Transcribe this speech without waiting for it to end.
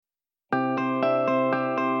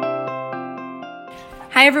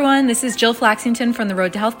Hi, everyone. This is Jill Flaxington from the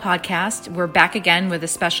Road to Health podcast. We're back again with a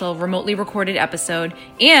special remotely recorded episode,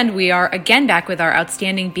 and we are again back with our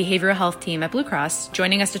outstanding behavioral health team at Blue Cross,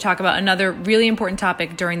 joining us to talk about another really important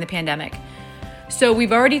topic during the pandemic. So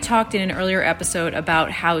we've already talked in an earlier episode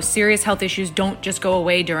about how serious health issues don't just go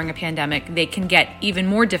away during a pandemic. They can get even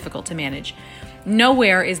more difficult to manage.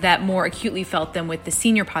 Nowhere is that more acutely felt than with the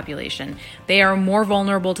senior population. They are more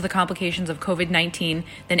vulnerable to the complications of COVID-19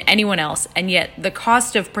 than anyone else, and yet the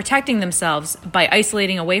cost of protecting themselves by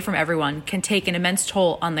isolating away from everyone can take an immense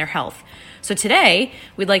toll on their health. So today,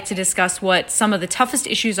 we'd like to discuss what some of the toughest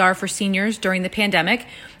issues are for seniors during the pandemic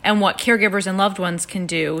and what caregivers and loved ones can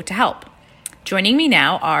do to help. Joining me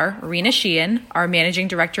now are Rena Sheehan, our Managing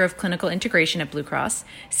Director of Clinical Integration at Blue Cross,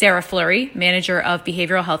 Sarah Fleury, Manager of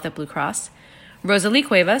Behavioral Health at Blue Cross, Rosaly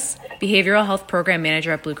Cuevas, Behavioral Health Program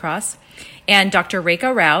Manager at Blue Cross, and Dr.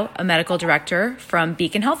 Rekha Rao, a Medical Director from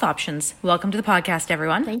Beacon Health Options. Welcome to the podcast,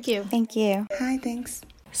 everyone. Thank you. Thank you. Hi, thanks.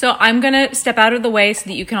 So I'm going to step out of the way so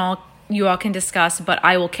that you all can discuss, but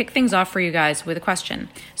I will kick things off for you guys with a question.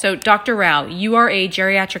 So Dr. Rao, you are a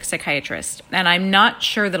geriatric psychiatrist, and I'm not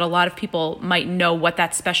sure that a lot of people might know what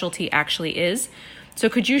that specialty actually is. So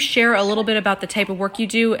could you share a little bit about the type of work you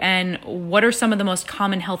do and what are some of the most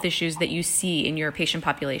common health issues that you see in your patient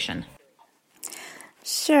population?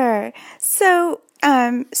 Sure. So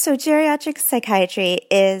geriatric psychiatry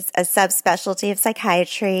is a subspecialty of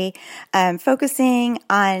psychiatry, focusing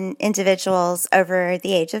on individuals over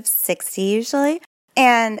the age of 60 usually.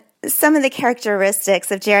 And some of the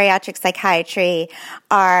characteristics of geriatric psychiatry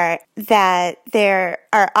are that there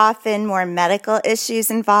are often more medical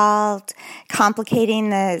issues involved,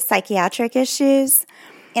 complicating the psychiatric issues.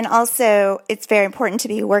 And also, it's very important to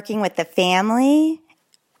be working with the family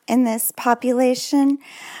in this population.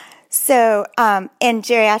 So, and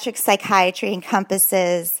geriatric psychiatry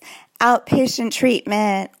encompasses outpatient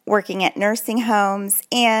treatment, working at nursing homes,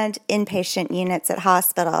 and inpatient units at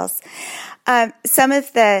hospitals. Some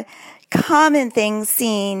of the common things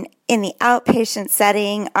seen in the outpatient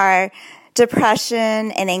setting are depression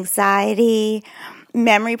and anxiety.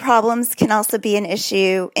 Memory problems can also be an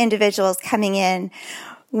issue. Individuals coming in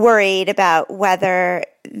worried about whether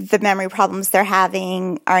the memory problems they're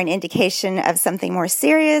having are an indication of something more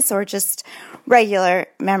serious or just regular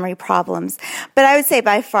memory problems. But I would say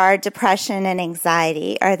by far depression and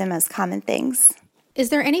anxiety are the most common things. Is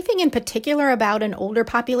there anything in particular about an older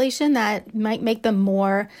population that might make them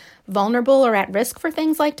more vulnerable or at risk for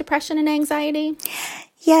things like depression and anxiety?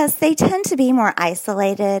 Yes, they tend to be more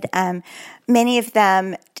isolated. Many of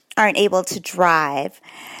them aren't able to drive,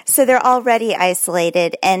 so they're already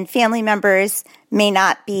isolated, and family members may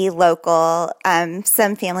not be local.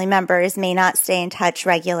 Some family members may not stay in touch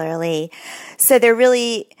regularly, so they're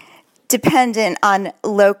really dependent on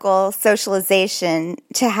local socialization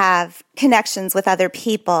to have connections with other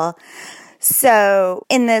people. So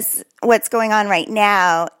in this, what's going on right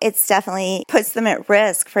now, it's definitely puts them at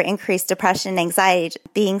risk for increased depression and anxiety,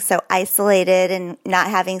 being so isolated and not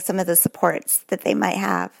having some of the supports that they might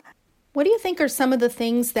have. What do you think are some of the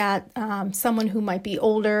things that someone who might be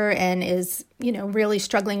older and is, really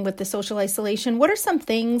struggling with the social isolation, what are some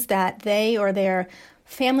things that they or their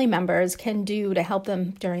family members can do to help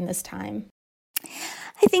them during this time?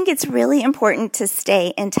 I think it's really important to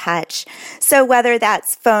stay in touch. So whether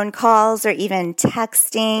that's phone calls or even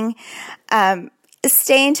texting,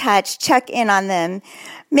 stay in touch, check in on them,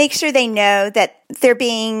 make sure they know that they're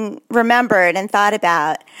being remembered and thought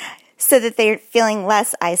about so that they're feeling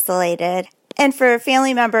less isolated. And for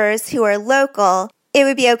family members who are local, it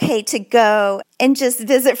would be okay to go and just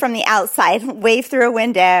visit from the outside, wave through a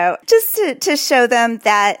window, just to show them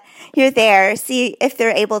that you're there, see if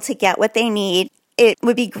they're able to get what they need. It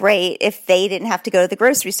would be great if they didn't have to go to the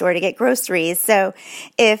grocery store to get groceries. So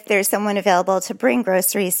if there's someone available to bring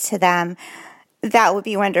groceries to them, that would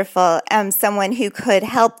be wonderful. Someone who could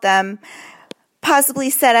help them possibly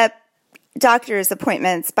set up doctor's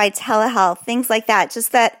appointments by telehealth, things like that,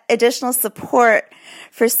 just that additional support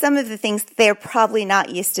for some of the things that they're probably not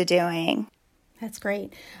used to doing. That's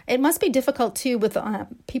great. It must be difficult, too, with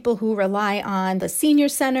people who rely on the senior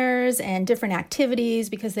centers and different activities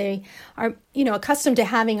because they are, accustomed to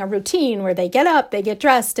having a routine where they get up, they get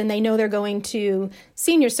dressed, and they know they're going to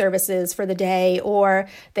senior services for the day, or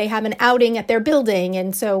they have an outing at their building.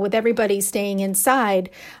 And so with everybody staying inside,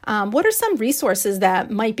 what are some resources that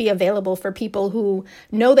might be available for people who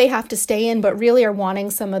know they have to stay in but really are wanting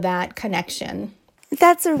some of that connection?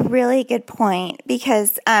 That's a really good point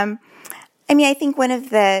because I think one of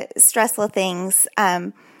the stressful things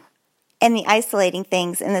and the isolating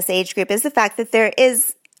things in this age group is the fact that there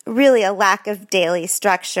is really a lack of daily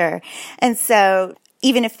structure. And so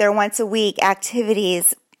even if they're once a week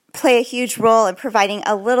activities, play a huge role in providing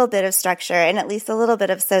a little bit of structure and at least a little bit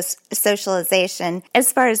of socialization.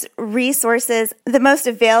 As far as resources, the most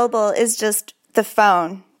available is just the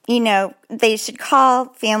phone. They should call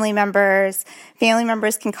family members. Family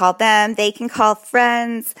members can call them. They can call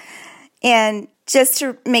friends. And just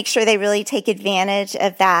to make sure they really take advantage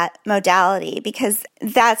of that modality, because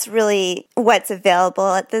that's really what's available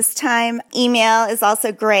at this time. Email is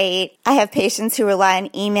also great. I have patients who rely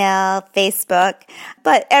on email, Facebook,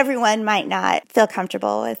 but everyone might not feel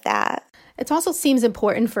comfortable with that. It also seems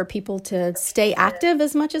important for people to stay active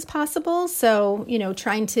as much as possible. So,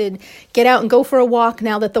 trying to get out and go for a walk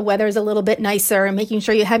now that the weather is a little bit nicer, and making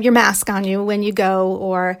sure you have your mask on you when you go.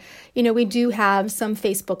 Or, we do have some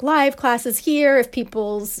Facebook Live classes here if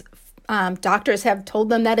people's doctors have told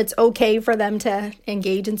them that it's okay for them to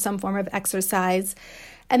engage in some form of exercise.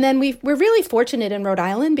 And then we're really fortunate in Rhode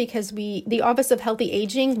Island because the Office of Healthy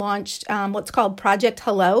Aging launched what's called Project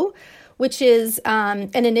Hello, which is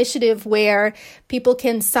an initiative where people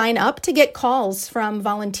can sign up to get calls from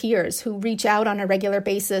volunteers who reach out on a regular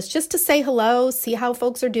basis just to say hello, see how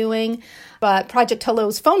folks are doing. But Project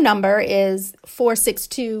Hello's phone number is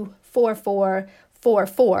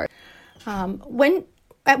 462-4444.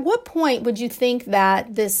 At what point would you think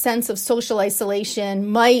that this sense of social isolation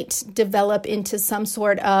might develop into some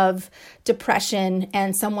sort of depression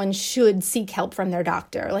and someone should seek help from their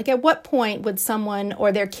doctor? Like, at what point would someone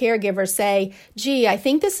or their caregiver say, gee, I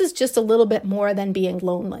think this is just a little bit more than being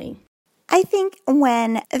lonely? I think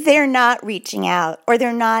when they're not reaching out or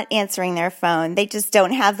they're not answering their phone, they just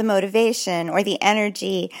don't have the motivation or the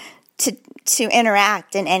energy to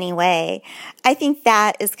interact in any way. I think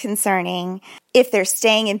that is concerning. If they're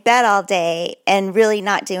staying in bed all day and really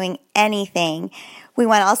not doing anything, we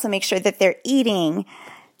want to also make sure that they're eating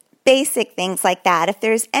basic things like that. If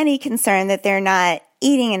there's any concern that they're not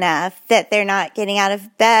eating enough, that they're not getting out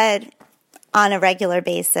of bed on a regular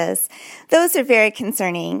basis, those are very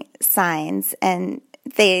concerning signs. And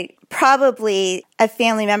probably a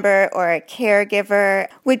family member or a caregiver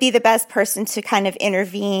would be the best person to kind of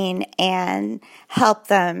intervene and help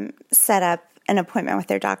them set up an appointment with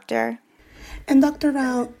their doctor. And Dr.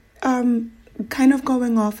 Rao, kind of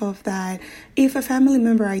going off of that, if a family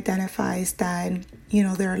member identifies that,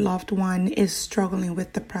 their loved one is struggling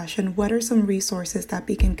with depression, what are some resources that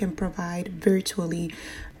Beacon can provide virtually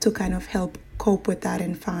to kind of help cope with that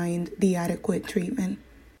and find the adequate treatment?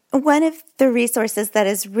 One of the resources that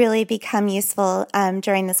has really become useful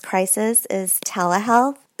during this crisis is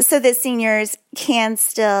telehealth, so that seniors can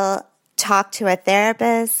still talk to a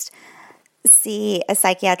therapist, see a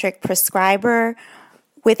psychiatric prescriber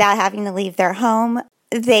without having to leave their home.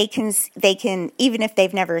 They can, even if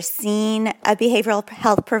they've never seen a behavioral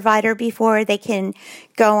health provider before, they can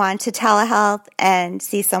go on to telehealth and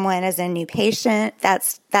see someone as a new patient.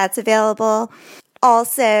 That's available.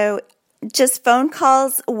 Also, just phone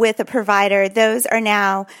calls with a provider, those are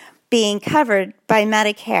now being covered by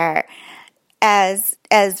Medicare as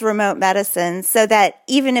remote medicine, so that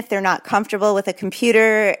even if they're not comfortable with a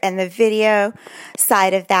computer and the video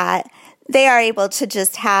side of that, they are able to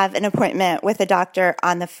just have an appointment with a doctor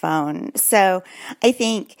on the phone. So I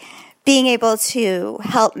think being able to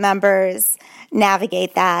help members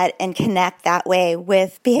navigate that and connect that way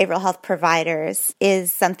with behavioral health providers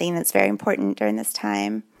is something that's very important during this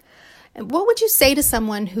time. What would you say to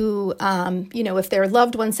someone who, if their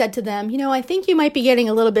loved one said to them, I think you might be getting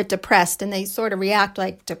a little bit depressed, and they sort of react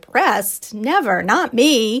like, depressed? Never, not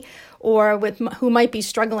me. Or who might be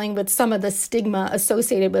struggling with some of the stigma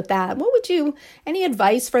associated with that. Any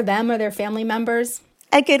advice for them or their family members?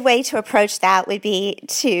 A good way to approach that would be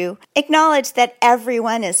to acknowledge that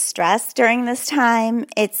everyone is stressed during this time.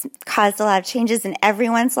 It's caused a lot of changes in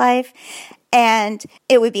everyone's life. And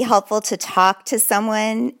it would be helpful to talk to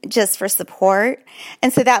someone just for support.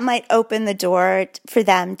 And so that might open the door for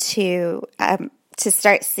them to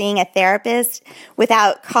start seeing a therapist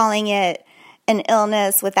without calling it an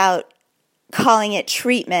illness, without calling it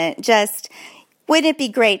treatment. Just, wouldn't it be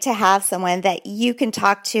great to have someone that you can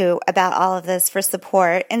talk to about all of this for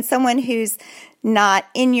support, and someone who's not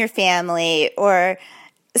in your family or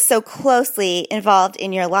so closely involved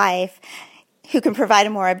in your life, who can provide a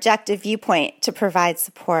more objective viewpoint to provide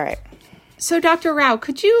support. So, Dr. Rao,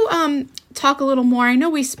 could you talk a little more? I know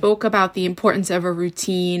we spoke about the importance of a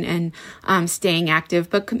routine and staying active,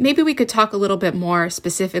 but maybe we could talk a little bit more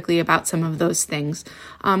specifically about some of those things.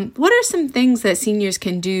 What are some things that seniors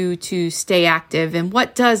can do to stay active, and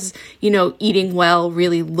what does, eating well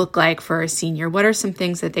really look like for a senior? What are some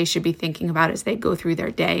things that they should be thinking about as they go through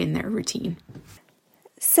their day and their routine?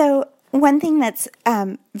 So, One thing that's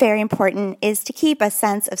very important is to keep a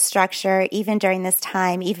sense of structure even during this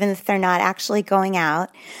time, even if they're not actually going out.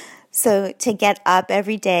 So to get up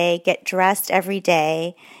every day, get dressed every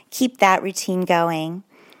day, keep that routine going.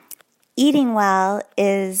 Eating well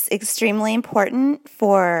is extremely important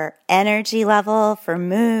for energy level, for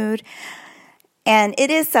mood, and it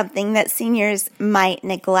is something that seniors might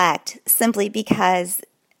neglect simply because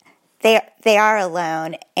they are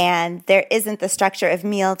alone and there isn't the structure of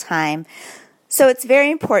mealtime. So it's very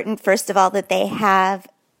important, first of all, that they have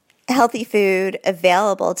healthy food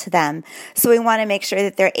available to them. So we want to make sure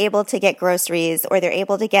that they're able to get groceries or they're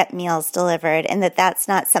able to get meals delivered, and that that's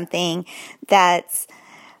not something that's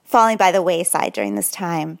falling by the wayside during this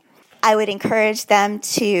time. I would encourage them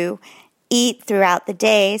to eat throughout the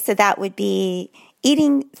day, so that would be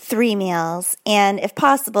eating 3 meals, and if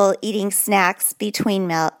possible, eating snacks between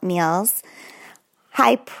meals.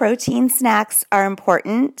 High-protein snacks are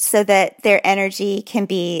important so that their energy can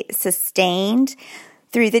be sustained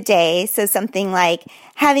through the day. So something like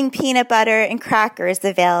having peanut butter and crackers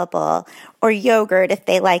available, or yogurt if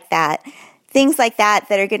they like that. Things like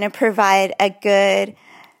that are going to provide a good,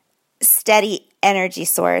 steady energy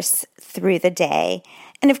source through the day.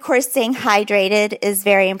 And of course, staying hydrated is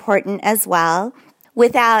very important as well.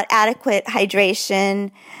 Without adequate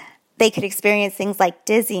hydration, they could experience things like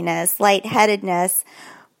dizziness, lightheadedness,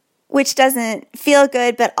 which doesn't feel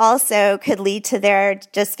good, but also could lead to their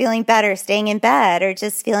just feeling better staying in bed or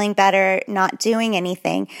just feeling better not doing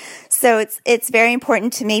anything. So it's very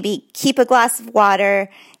important to maybe keep a glass of water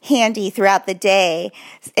handy throughout the day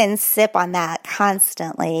and sip on that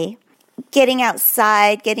constantly. Getting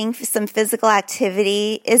outside, getting some physical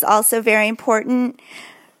activity is also very important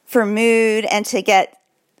for mood and to get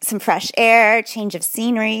some fresh air, change of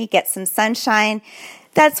scenery, get some sunshine.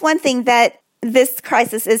 That's one thing that this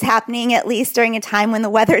crisis is happening at least during a time when the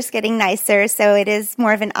weather's getting nicer, so it is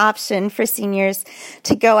more of an option for seniors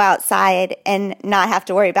to go outside and not have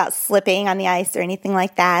to worry about slipping on the ice or anything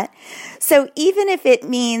like that. So even if it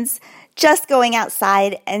means just going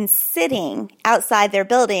outside and sitting outside their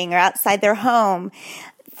building or outside their home,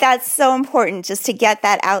 that's so important just to get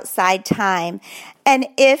that outside time. And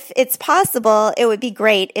if it's possible, it would be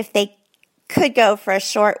great if they could go for a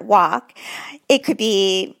short walk. It could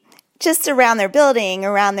be just around their building,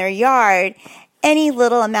 around their yard. Any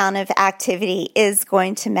little amount of activity is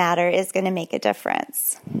going to matter, is going to make a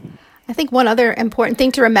difference. I think one other important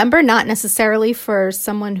thing to remember, not necessarily for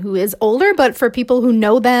someone who is older, but for people who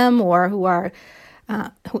know them or who are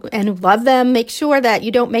who love them, make sure that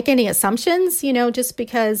you don't make any assumptions, just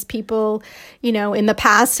because people, in the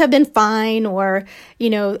past have been fine or,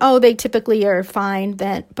 they typically are fine,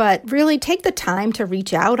 but really take the time to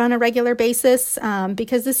reach out on a regular basis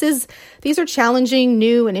because these are challenging,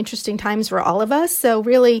 new and interesting times for all of us. So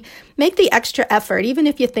really make the extra effort, even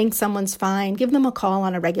if you think someone's fine, give them a call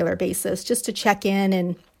on a regular basis just to check in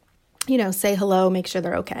and, say hello, make sure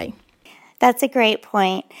they're okay. That's a great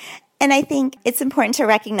point. And I think it's important to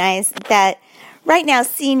recognize that right now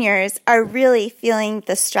seniors are really feeling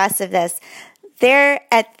the stress of this. They're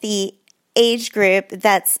at the age group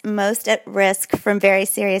that's most at risk from very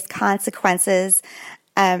serious consequences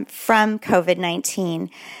from COVID-19.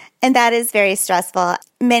 And that is very stressful.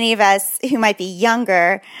 Many of us who might be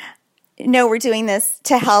younger know we're doing this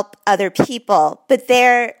to help other people, but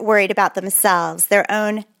they're worried about themselves, their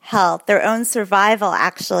own health, their own survival,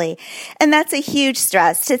 actually. And that's a huge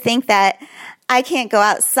stress to think that I can't go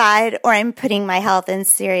outside or I'm putting my health in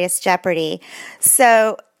serious jeopardy.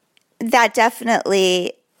 So that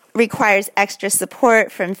definitely requires extra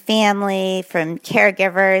support from family, from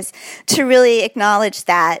caregivers to really acknowledge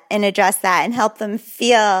that and address that and help them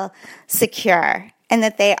feel secure and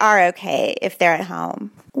that they are okay if they're at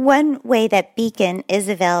home. One way that Beacon is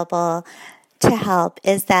available to help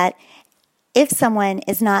is that if someone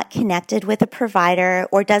is not connected with a provider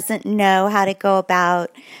or doesn't know how to go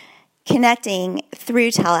about connecting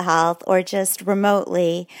through telehealth or just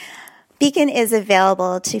remotely, Beacon is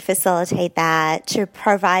available to facilitate that, to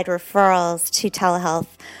provide referrals to telehealth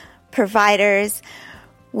providers.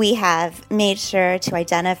 We have made sure to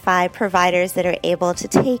identify providers that are able to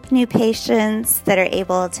take new patients, that are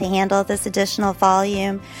able to handle this additional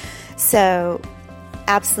volume. So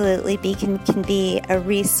absolutely, Beacon can be a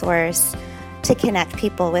resource to connect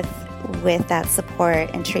people with that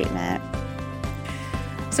support and treatment.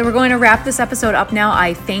 So we're going to wrap this episode up now.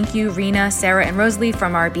 I thank you, Rena, Sarah, and Rosaly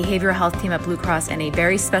from our behavioral health team at Blue Cross, and a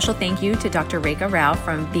very special thank you to Dr. Rekha Rao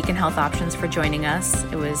from Beacon Health Options for joining us.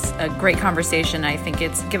 It was a great conversation. I think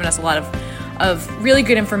it's given us a lot of of really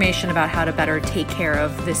good information about how to better take care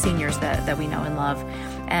of the seniors that we know and love.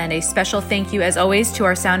 And a special thank you, as always, to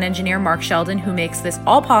our sound engineer, Mark Sheldon, who makes this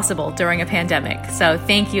all possible during a pandemic. So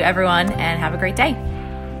thank you, everyone, and have a great day.